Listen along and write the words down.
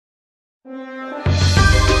Praise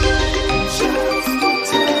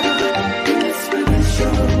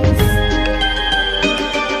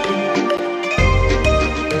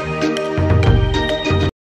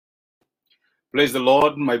the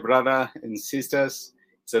Lord, my brother and sisters.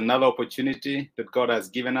 It's another opportunity that God has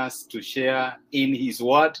given us to share in His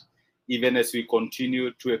Word, even as we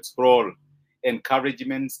continue to explore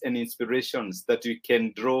encouragements and inspirations that we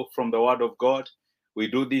can draw from the Word of God. We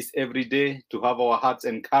do this every day to have our hearts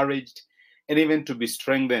encouraged and even to be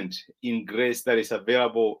strengthened in grace that is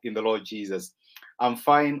available in the Lord Jesus. I'm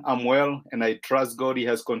fine, I'm well, and I trust God He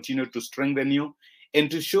has continued to strengthen you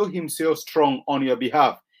and to show Himself strong on your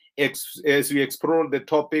behalf as we explore the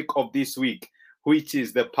topic of this week, which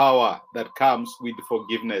is the power that comes with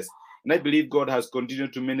forgiveness. And I believe God has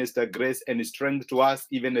continued to minister grace and strength to us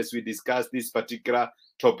even as we discuss this particular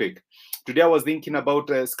topic. Today I was thinking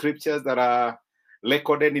about scriptures that are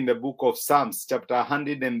recorded in the book of Psalms, chapter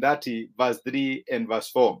 130, verse 3 and verse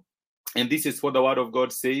 4. And this is what the word of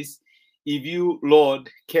God says: "If you, Lord,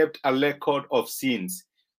 kept a record of sins,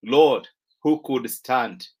 Lord, who could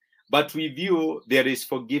stand? But with you there is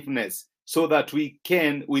forgiveness, so that we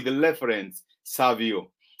can, with reverence, serve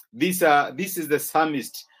you." This is the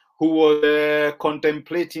psalmist who was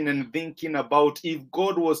contemplating and thinking about if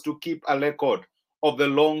God was to keep a record of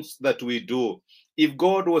the wrongs that we do, if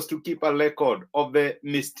God was to keep a record of the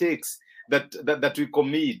mistakes that we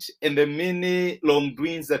commit and the many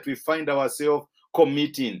wrongdoings that we find ourselves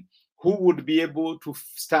committing, who would be able to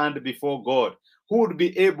stand before God? Who would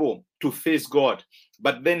be able to face God?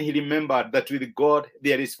 But then he remembered that with God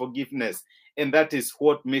there is forgiveness, and that is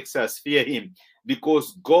what makes us fear Him,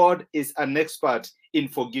 because God is an expert in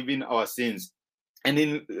forgiving our sins. And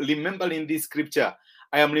in remembering this scripture,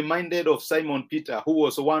 I am reminded of Simon Peter, who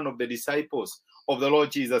was one of the disciples of the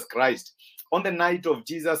Lord Jesus Christ. On the night of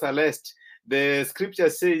Jesus' arrest, the scripture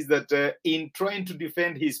says that in trying to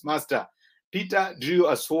defend his master, Peter drew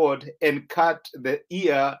a sword and severed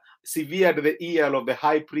the ear of the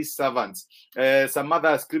high priest servants. Some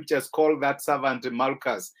other scriptures call that servant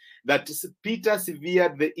Malchus. That Peter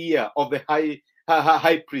severed the ear of the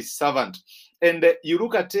high priest servant. And you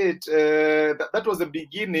look at it, that was the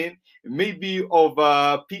beginning maybe of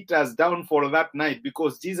Peter's downfall that night,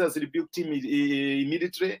 because Jesus rebuked him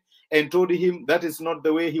immediately and told him that is not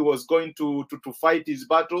the way he was going to fight his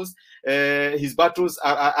battles. His battles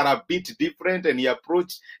are a bit different, and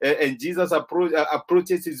Jesus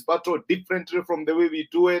approaches his battle differently from the way we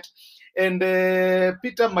do it. And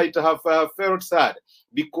Peter might have felt sad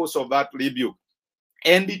because of that rebuke.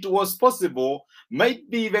 And it was possible, might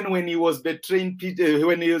be even when he was betraying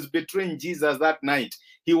Jesus that night,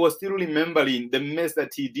 he was still remembering the mess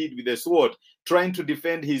that he did with the sword, trying to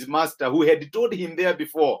defend his master, who had told him there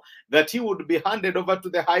before that he would be handed over to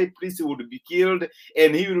the high priest, he would be killed,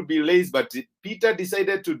 and he will be raised. But Peter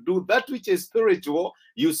decided to do that which is spiritual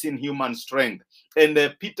using human strength.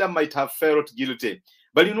 And Peter might have felt guilty.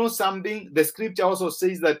 But you know something? The scripture also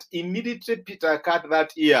says that immediately Peter cut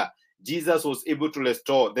that ear, Jesus was able to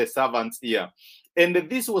restore the servant's ear. And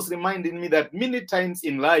this was reminding me that many times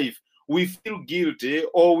in life, we feel guilty,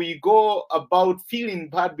 or we go about feeling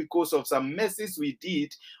bad because of some messes we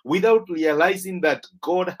did without realizing that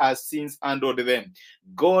God has since handled them.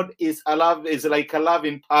 God is like a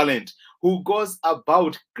loving parent who goes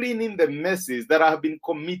about cleaning the messes that have been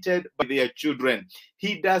committed by their children.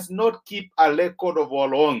 He does not keep a record of our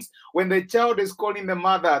wrongs. When the child is calling the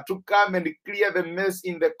mother to come and clear the mess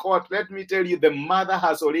in the court, let me tell you, the mother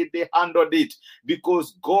has already handled it,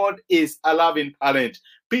 because God is a loving parent.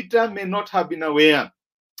 Peter may not have been aware.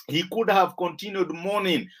 He could have continued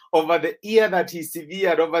mourning over the ear that he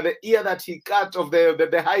severed, over the ear that he cut of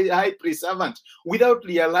the high priest servant, without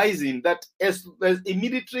realizing that as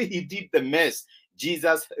immediately he did the mess,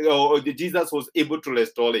 Jesus was able to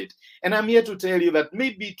restore it. And I'm here to tell you that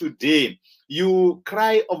maybe today you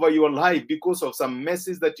cry over your life because of some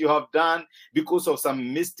messes that you have done, because of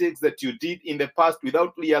some mistakes that you did in the past,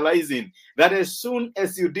 without realizing that as soon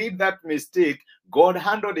as you did that mistake, God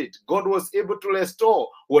handled it. God was able to restore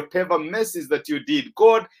whatever messes that you did.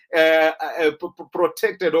 God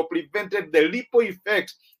protected or prevented the ripple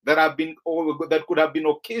effect that could have been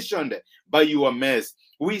occasioned by your mess.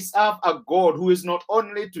 We serve a God who is not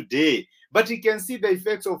only today, but He can see the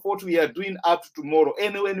effects of what we are doing up to tomorrow.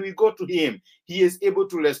 And when we go to Him, He is able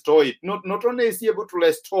to restore it. Not only is He able to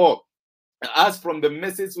restore us from the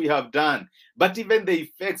messes we have done, but even the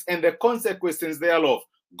effects and the consequences thereof,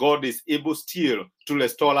 God is able still to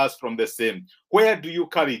restore us from the same. Where do you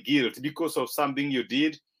carry guilt because of something you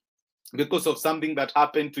did, because of something that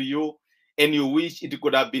happened to you? and you wish it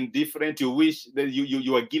could have been different. You wish that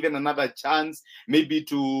you were given another chance, maybe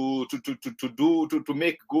to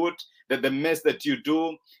make good the mess that you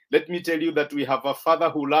do. Let me tell you that we have a Father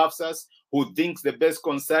who loves us, who thinks the best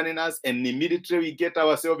concerning us, and immediately we get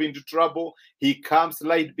ourselves into trouble, he comes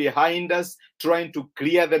right behind us, trying to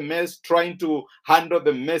clear the mess, trying to handle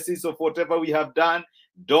the messes of whatever we have done.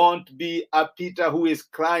 Don't be a Peter who is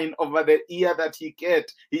crying over the ear that he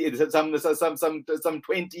get some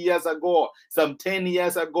 20 years ago, some 10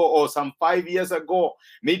 years ago, or some 5 years ago.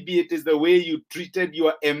 Maybe it is the way you treated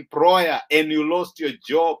your employer and you lost your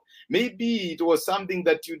job. Maybe it was something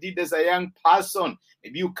that you did as a young person.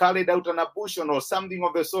 Maybe you carried out an abortion or something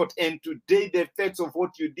of the sort. And today the effects of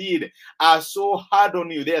what you did are so hard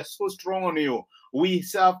on you. They are so strong on you. We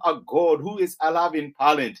serve a God who is alive in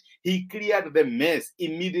parent. He cleared the mess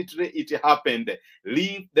immediately it happened.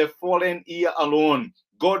 Leave the fallen ear alone.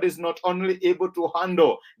 God is not only able to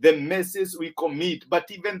handle the messes we commit, but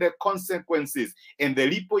even the consequences and the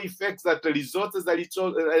ripple effects that result as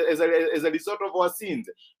a result of our sins.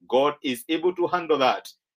 God is able to handle that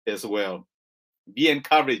as well. Be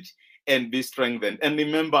encouraged and be strengthened. And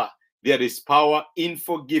remember, there is power in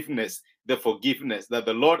forgiveness, the forgiveness that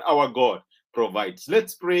the Lord our God provides.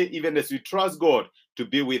 Let's pray even as we trust God to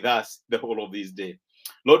be with us the whole of this day.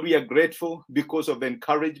 Lord, we are grateful because of the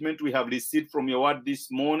encouragement we have received from your word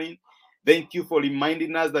this morning. Thank you for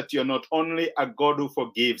reminding us that you're not only a God who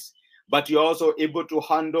forgives, but you're also able to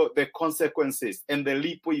handle the consequences and the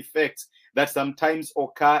ripple effects that sometimes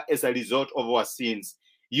occur as a result of our sins.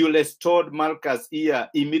 You restored Malchus' ear.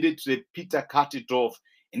 Immediately Peter cut it off.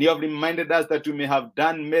 And you have reminded us that we may have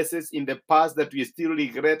done messes in the past that we still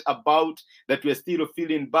regret about, that we are still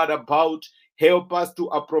feeling bad about. Help us to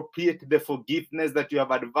appropriate the forgiveness that you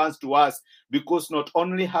have advanced to us, because not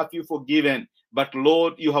only have you forgiven, but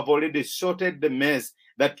Lord, you have already sorted the mess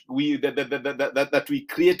that we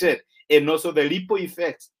created, and also the ripple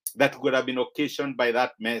effects that could have been occasioned by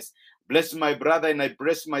that mess. Bless my brother and I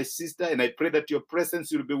bless my sister, and I pray that your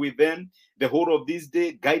presence will be with them the whole of this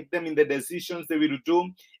day. Guide them in the decisions they will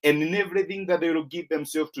do and in everything that they will give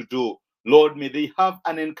themselves to do. Lord, may they have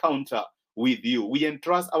an encounter with you. We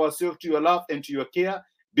entrust ourselves to your love and to your care.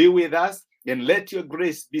 Be with us and let your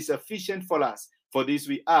grace be sufficient for us. For this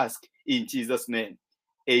we ask in Jesus' name.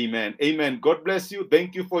 Amen. Amen. God bless you.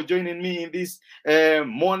 Thank you for joining me in this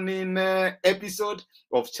morning episode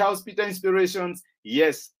of Charles Peter Inspirations.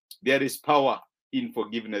 Yes, there is power in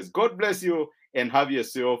forgiveness. God bless you and have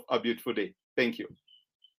yourself a beautiful day. Thank you.